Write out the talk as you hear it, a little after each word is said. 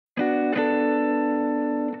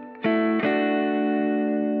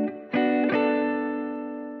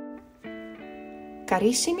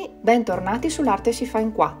Carissimi, bentornati sull'Arte si fa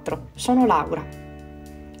in 4. Sono Laura.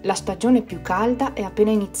 La stagione più calda è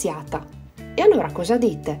appena iniziata. E allora cosa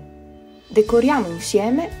dite? Decoriamo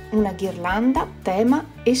insieme una ghirlanda tema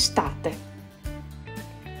estate.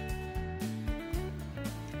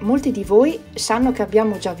 Molti di voi sanno che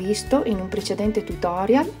abbiamo già visto in un precedente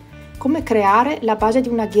tutorial come creare la base di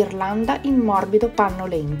una ghirlanda in morbido panno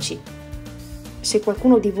lenci. Se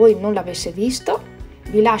qualcuno di voi non l'avesse visto,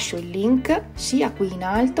 vi lascio il link sia qui in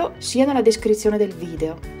alto sia nella descrizione del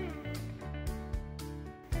video.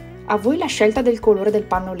 A voi la scelta del colore del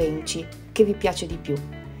panno lenci che vi piace di più,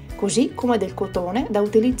 così come del cotone da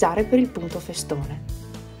utilizzare per il punto festone.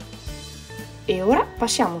 E ora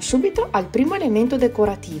passiamo subito al primo elemento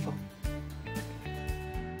decorativo.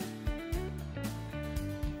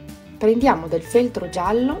 Prendiamo del feltro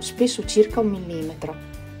giallo spesso circa 1 millimetro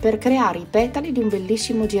per creare i petali di un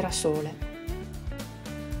bellissimo girasole.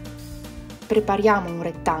 Prepariamo un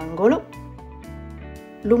rettangolo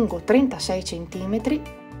lungo 36 cm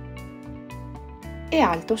e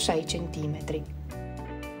alto 6 cm.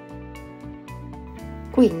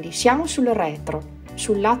 Quindi siamo sul retro,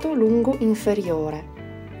 sul lato lungo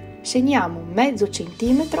inferiore. Segniamo mezzo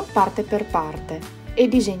centimetro parte per parte e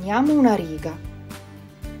disegniamo una riga.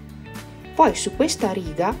 Poi su questa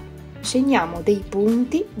riga segniamo dei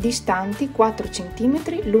punti distanti 4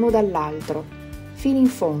 cm l'uno dall'altro, fino in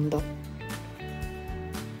fondo.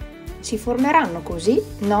 Si formeranno così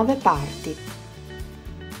 9 parti.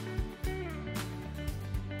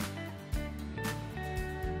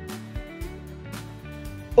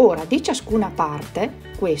 Ora di ciascuna parte,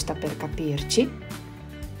 questa per capirci,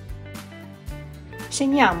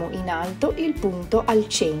 segniamo in alto il punto al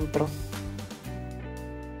centro.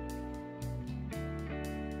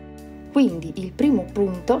 Quindi il primo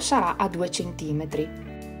punto sarà a 2 cm.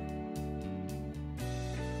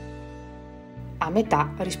 A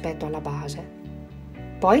metà rispetto alla base.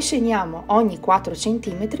 Poi segniamo ogni 4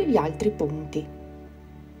 cm gli altri punti.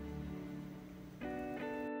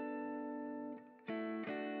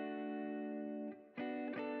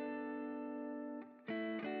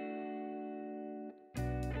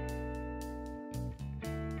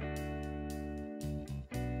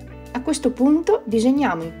 A questo punto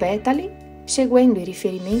disegniamo i petali seguendo i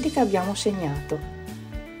riferimenti che abbiamo segnato.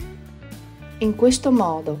 In questo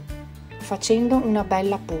modo, facendo una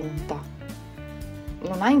bella punta.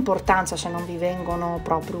 Non ha importanza se non vi vengono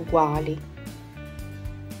proprio uguali.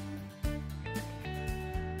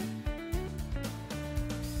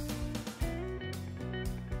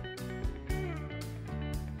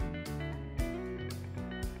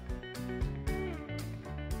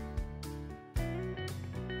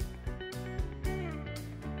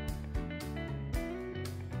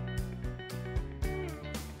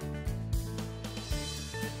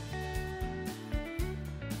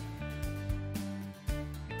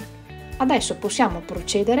 Adesso possiamo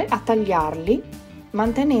procedere a tagliarli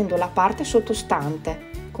mantenendo la parte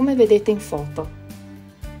sottostante, come vedete in foto.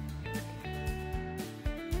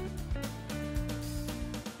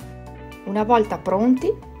 Una volta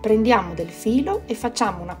pronti, prendiamo del filo e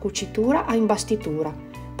facciamo una cucitura a imbastitura,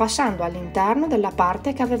 passando all'interno della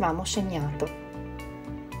parte che avevamo segnato.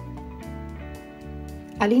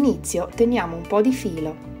 All'inizio teniamo un po' di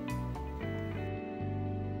filo.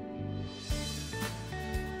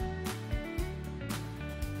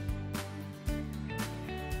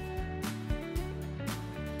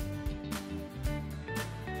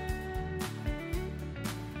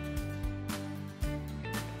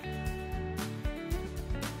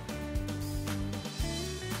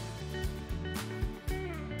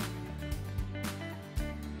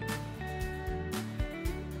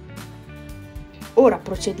 Ora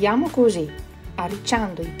procediamo così,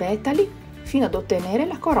 arricciando i petali fino ad ottenere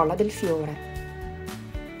la corolla del fiore.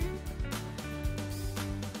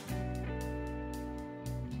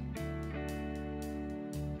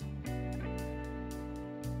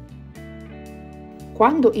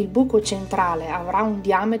 Quando il buco centrale avrà un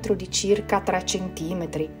diametro di circa 3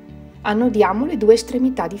 cm, annodiamo le due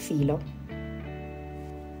estremità di filo.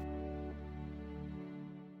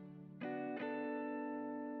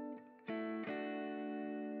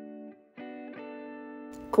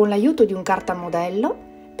 Con l'aiuto di un cartamodello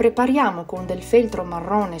prepariamo con del feltro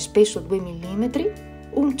marrone spesso 2 mm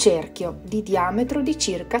un cerchio di diametro di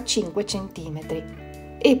circa 5 cm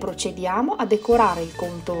e procediamo a decorare il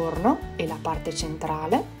contorno e la parte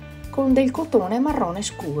centrale con del cotone marrone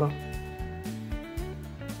scuro.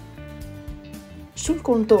 Sul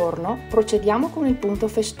contorno procediamo con il punto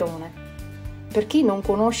festone. Per chi non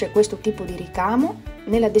conosce questo tipo di ricamo,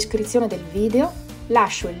 nella descrizione del video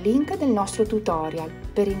lascio il link del nostro tutorial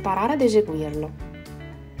per imparare ad eseguirlo.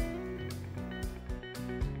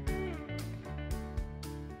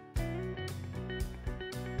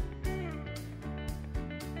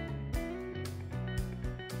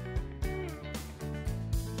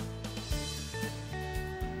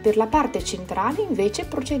 Per la parte centrale invece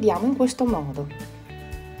procediamo in questo modo.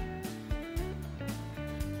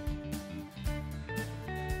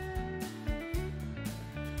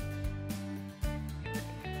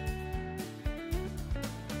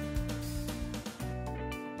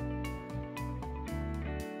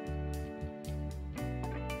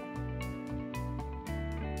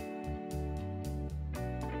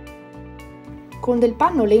 Con del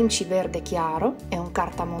panno lenci verde chiaro e un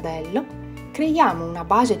cartamodello creiamo una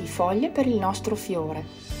base di foglie per il nostro fiore,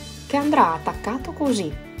 che andrà attaccato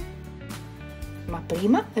così. Ma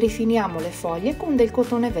prima rifiniamo le foglie con del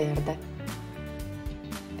cotone verde.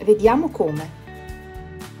 Vediamo come.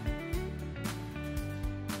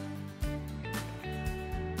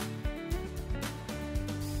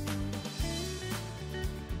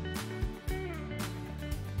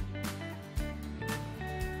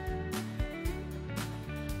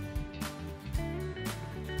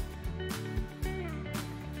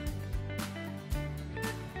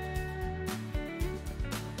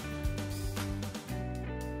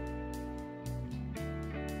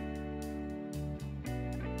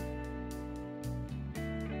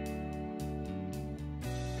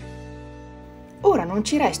 Ora non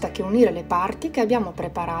ci resta che unire le parti che abbiamo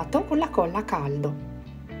preparato con la colla a caldo.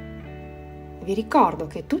 Vi ricordo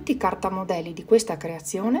che tutti i cartamodelli di questa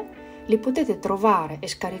creazione li potete trovare e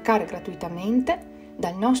scaricare gratuitamente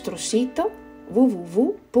dal nostro sito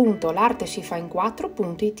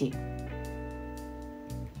www.l'artesifain4.it.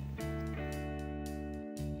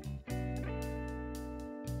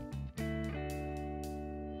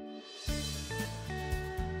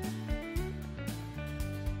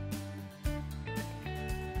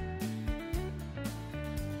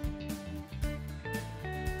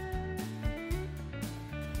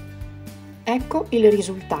 Ecco il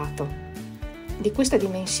risultato. Di questa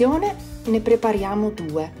dimensione ne prepariamo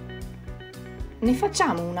 2. Ne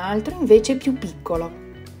facciamo un altro invece più piccolo.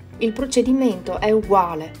 Il procedimento è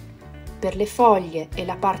uguale. Per le foglie e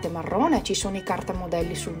la parte marrone ci sono i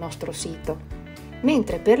cartamodelli sul nostro sito,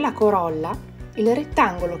 mentre per la corolla il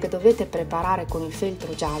rettangolo che dovete preparare con il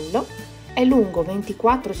feltro giallo è lungo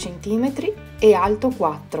 24 cm e alto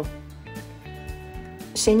 4.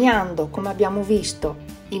 Segnando, come abbiamo visto,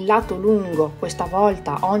 il lato lungo questa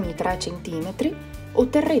volta ogni 3 cm,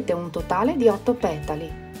 otterrete un totale di 8 petali.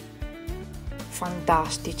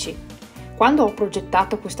 Fantastici! Quando ho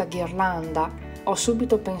progettato questa ghirlanda ho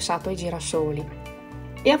subito pensato ai girasoli.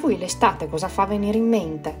 E a voi l'estate cosa fa venire in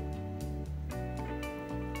mente?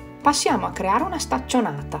 Passiamo a creare una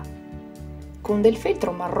staccionata. Con del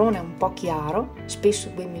feltro marrone un po' chiaro, spesso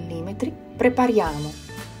 2 mm, prepariamo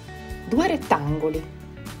 2 rettangoli.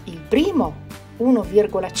 Il primo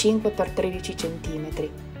 1,5 x 13 cm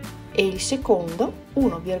e il secondo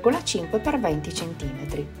 1,5 x 20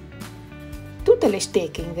 cm. Tutte le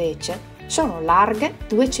stecche invece sono larghe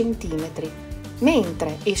 2 cm,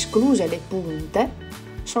 mentre escluse le punte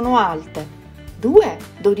sono alte 2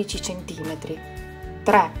 12 cm,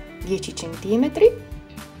 3 10 cm,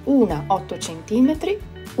 una 8 cm,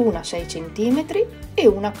 una 6 cm e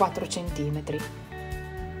una 4 cm.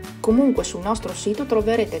 Comunque sul nostro sito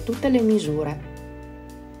troverete tutte le misure.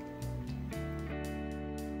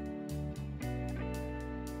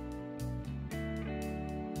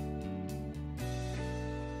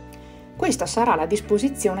 Questa sarà la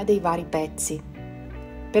disposizione dei vari pezzi.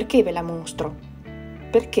 Perché ve la mostro?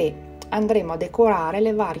 Perché andremo a decorare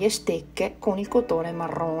le varie stecche con il cotone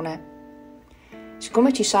marrone.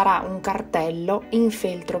 Siccome ci sarà un cartello in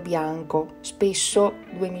feltro bianco, spesso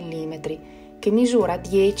 2 mm, che misura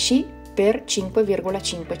 10 x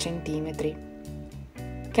 5,5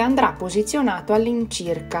 cm, che andrà posizionato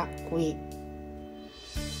all'incirca qui,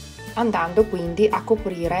 andando quindi a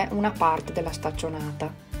coprire una parte della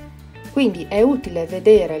staccionata. Quindi è utile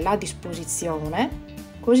vedere la disposizione,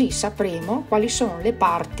 così sapremo quali sono le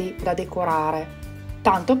parti da decorare,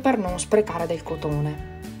 tanto per non sprecare del cotone.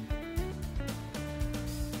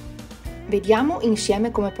 Vediamo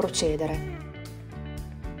insieme come procedere.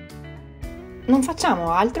 Non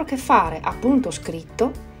facciamo altro che fare a punto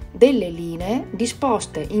scritto delle linee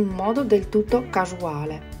disposte in modo del tutto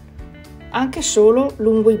casuale, anche solo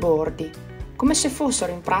lungo i bordi, come se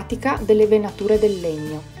fossero in pratica delle venature del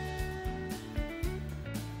legno.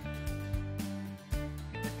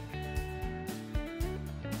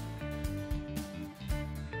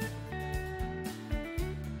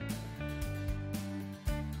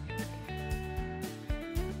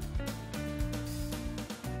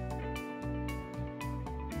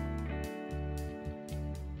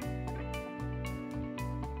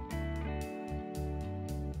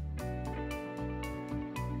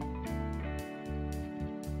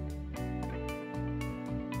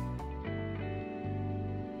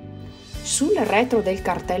 Sul retro del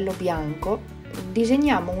cartello bianco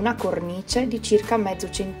disegniamo una cornice di circa mezzo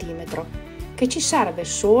centimetro che ci serve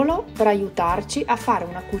solo per aiutarci a fare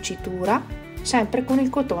una cucitura sempre con il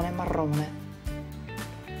cotone marrone.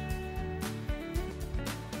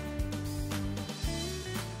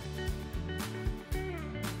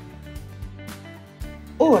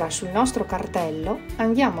 Ora sul nostro cartello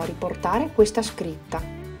andiamo a riportare questa scritta,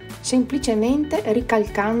 semplicemente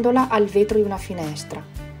ricalcandola al vetro di una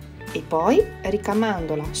finestra e poi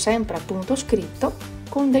ricamandola sempre a punto scritto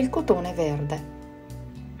con del cotone verde.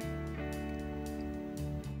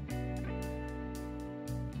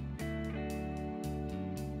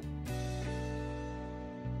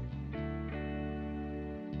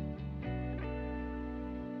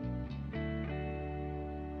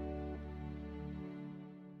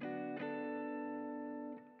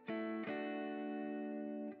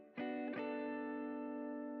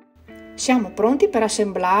 Siamo pronti per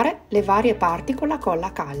assemblare le varie parti con la colla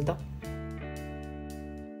a caldo.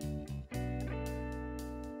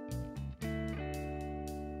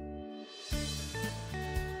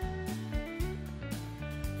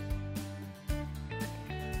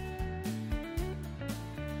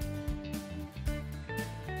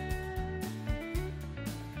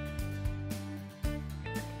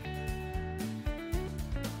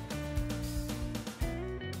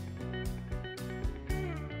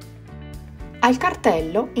 Al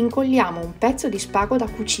cartello incolliamo un pezzo di spago da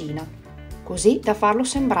cucina, così da farlo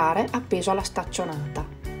sembrare appeso alla staccionata.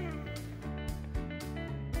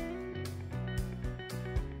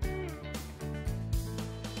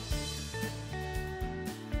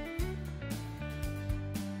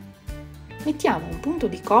 Mettiamo un punto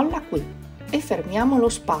di colla qui e fermiamo lo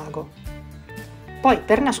spago. Poi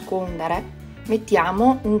per nascondere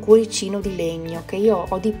mettiamo un cuoricino di legno che io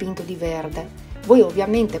ho dipinto di verde. Voi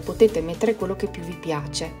ovviamente potete mettere quello che più vi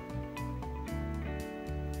piace.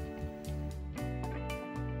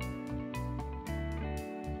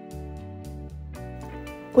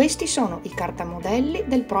 Questi sono i cartamodelli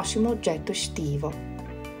del prossimo oggetto estivo.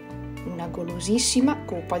 Una golosissima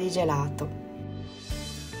coppa di gelato.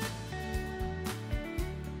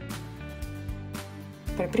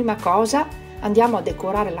 Per prima cosa andiamo a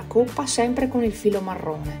decorare la coppa sempre con il filo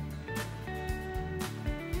marrone.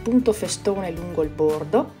 Punto festone lungo il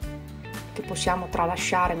bordo che possiamo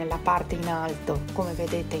tralasciare nella parte in alto come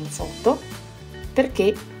vedete in foto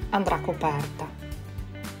perché andrà coperta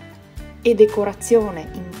e decorazione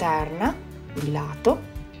interna di lato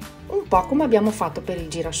un po' come abbiamo fatto per il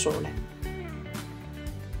girasole.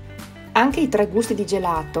 Anche i 3 gusti di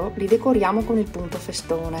gelato li decoriamo con il punto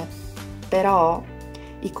festone, però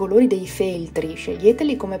i colori dei feltri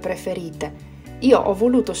sceglieteli come preferite. Io ho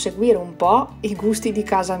voluto seguire un po' i gusti di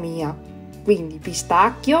casa mia, quindi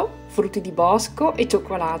pistacchio, frutti di bosco e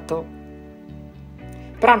cioccolato.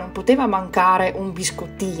 Però non poteva mancare un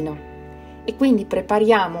biscottino e quindi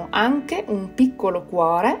prepariamo anche un piccolo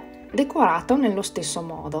cuore decorato nello stesso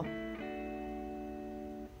modo.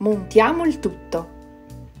 Montiamo il tutto.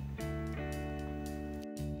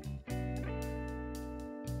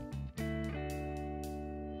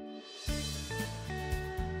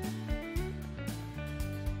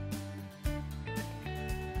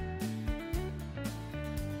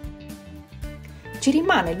 Ci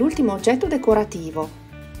rimane l'ultimo oggetto decorativo,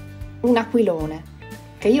 un aquilone,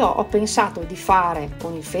 che io ho pensato di fare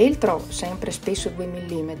con il feltro, sempre spesso 2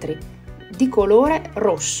 mm, di colore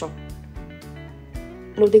rosso.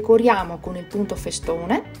 Lo decoriamo con il punto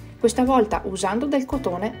festone, questa volta usando del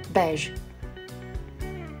cotone beige.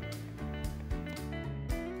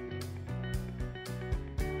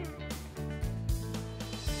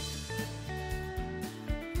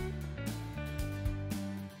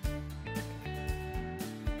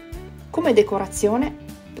 Come decorazione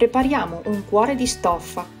prepariamo un cuore di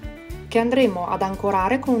stoffa che andremo ad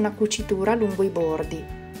ancorare con una cucitura lungo i bordi.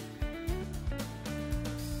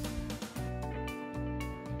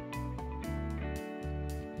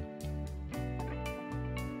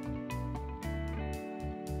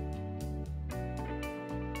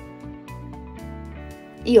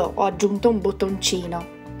 Io ho aggiunto un bottoncino,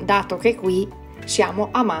 dato che qui siamo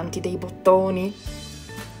amanti dei bottoni.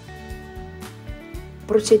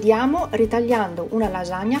 Procediamo ritagliando una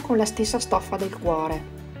lasagna con la stessa stoffa del cuore,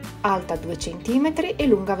 alta 2 cm e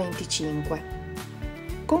lunga 25.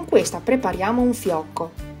 Con questa prepariamo un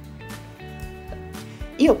fiocco.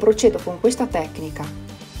 Io procedo con questa tecnica.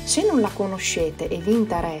 Se non la conoscete e vi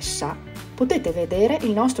interessa, potete vedere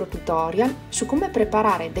il nostro tutorial su come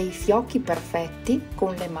preparare dei fiocchi perfetti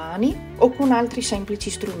con le mani o con altri semplici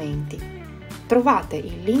strumenti. Trovate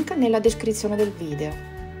il link nella descrizione del video.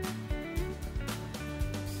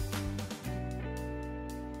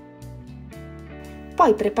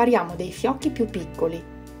 Poi prepariamo dei fiocchi più piccoli,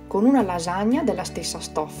 con una lasagna della stessa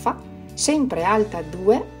stoffa, sempre alta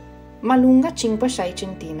 2 ma lunga 5-6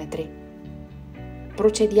 cm.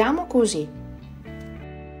 Procediamo così.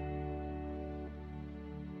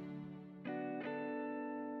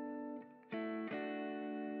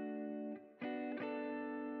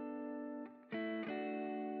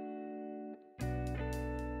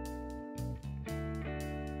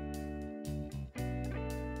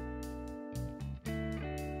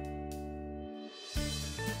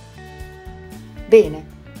 Bene,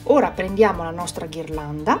 ora prendiamo la nostra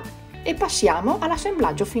ghirlanda e passiamo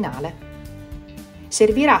all'assemblaggio finale.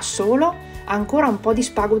 Servirà solo ancora un po' di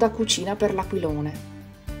spago da cucina per l'aquilone.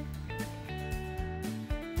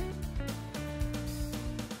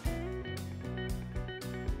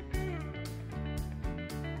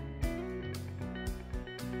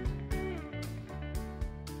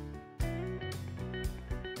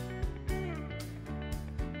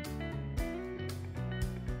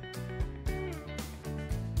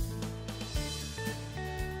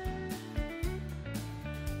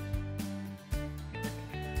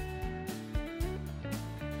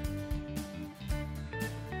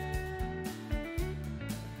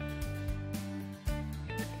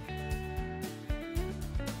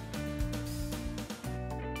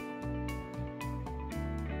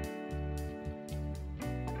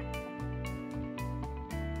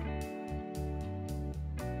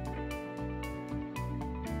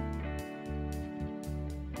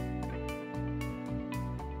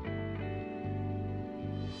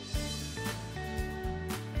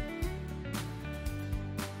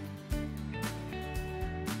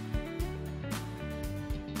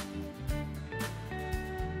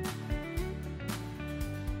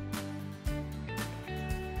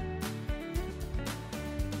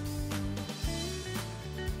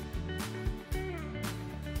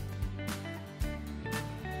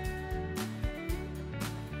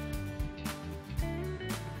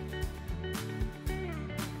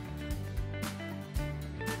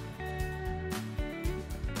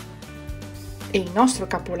 E il nostro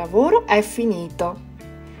capolavoro è finito.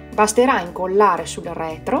 Basterà incollare sul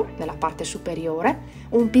retro, nella parte superiore,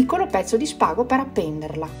 un piccolo pezzo di spago per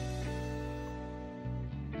appenderla.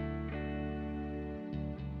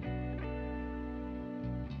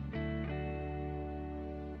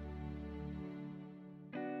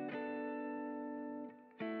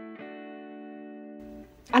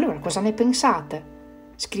 Allora, cosa ne pensate?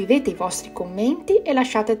 Scrivete i vostri commenti e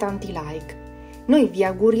lasciate tanti like. Noi vi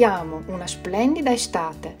auguriamo una splendida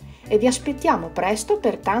estate e vi aspettiamo presto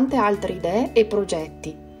per tante altre idee e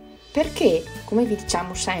progetti, perché, come vi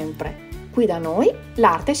diciamo sempre, qui da noi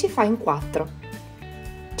l'arte si fa in 4.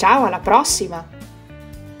 Ciao, alla prossima!